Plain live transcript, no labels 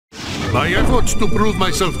My efforts to prove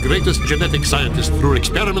myself greatest genetic scientist through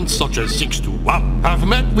experiments such as 621 have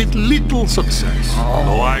met with little success.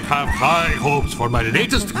 Though I have high hopes for my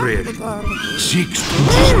latest creation,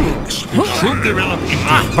 626. It should develop into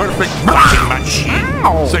a perfect matching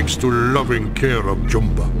machine, thanks to loving care of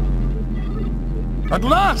Jumba. At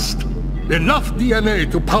last! Enough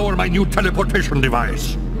DNA to power my new teleportation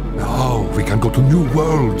device. Now we can go to new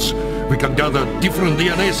worlds. We can gather different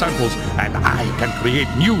DNA samples, and I can create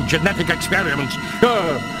new genetic experiments.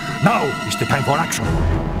 Now is the time for action.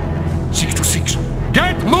 626,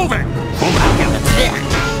 get moving!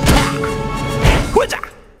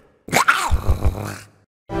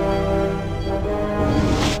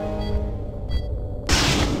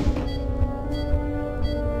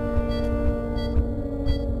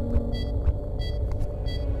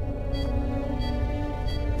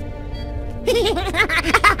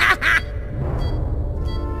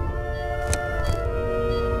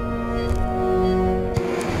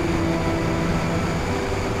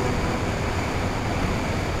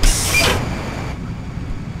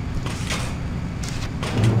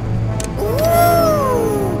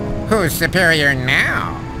 Who's superior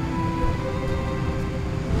now?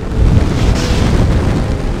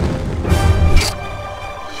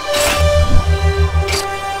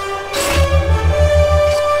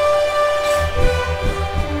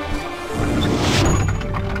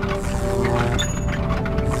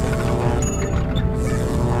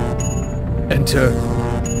 Enter.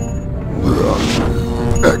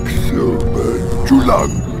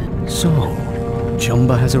 So,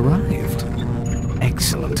 Jumba has arrived.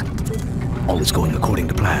 Excellent. All is going according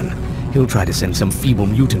to plan. He'll try to send some feeble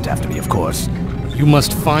mutant after me, of course. You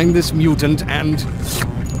must find this mutant and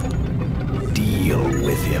deal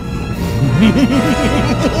with him.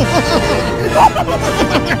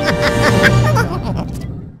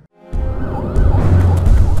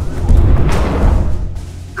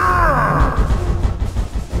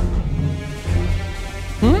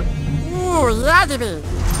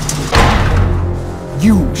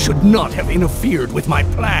 You should not have interfered with my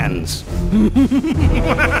plans.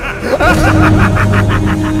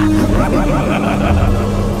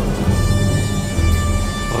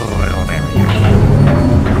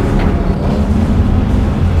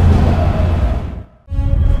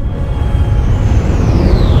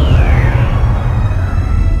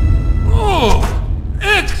 Oh,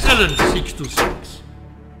 excellent, 626.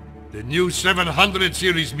 The new 700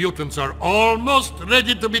 series mutants are almost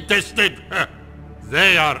ready to be tested.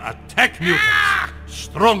 They are attack mutants.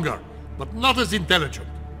 Stronger, but not as intelligent.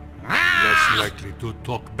 Less likely to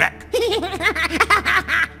talk back.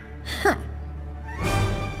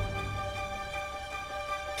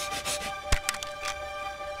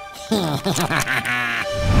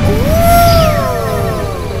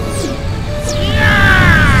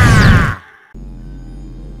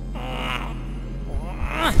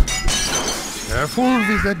 Careful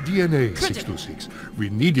with that DNA, 626. We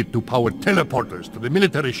need it to power teleporters to the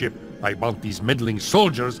military ship. I want these meddling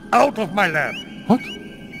soldiers out of my lab. What?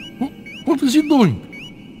 What is he doing?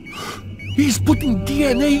 He's putting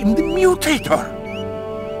DNA in the mutator.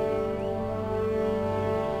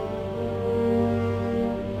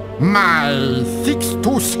 My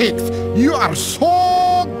 626, you are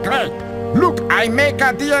so great. Look, I make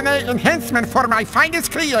a DNA enhancement for my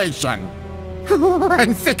finest creation.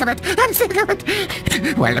 I'm sick of it. I'm sick of it.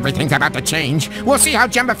 Well, everything's about to change. We'll see how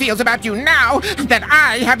Jumba feels about you now that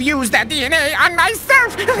I have used that DNA on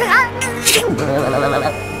myself.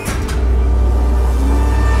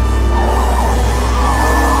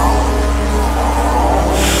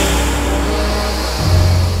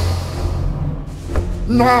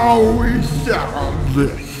 Now we settle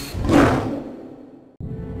this.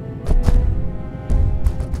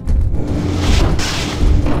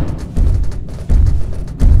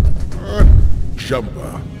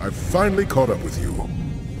 Jumba, I've finally caught up with you.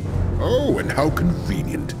 Oh, and how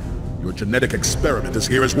convenient. Your genetic experiment is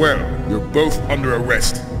here as well. You're both under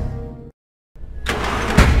arrest.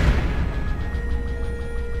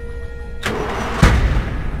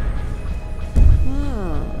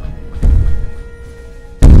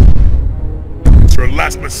 It's your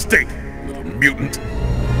last mistake, little mutant.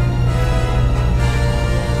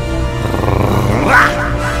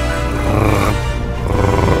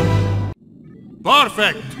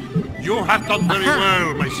 Perfect! You have done very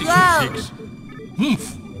well, my 626.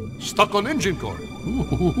 Humph! Stuck on engine core.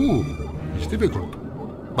 It's difficult.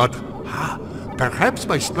 But, perhaps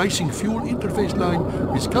by splicing fuel interface line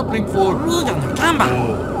is coupling for... Oh,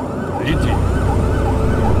 pretty.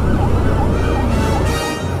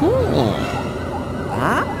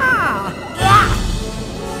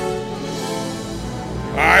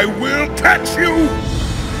 I I will catch you!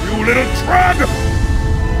 You little trug!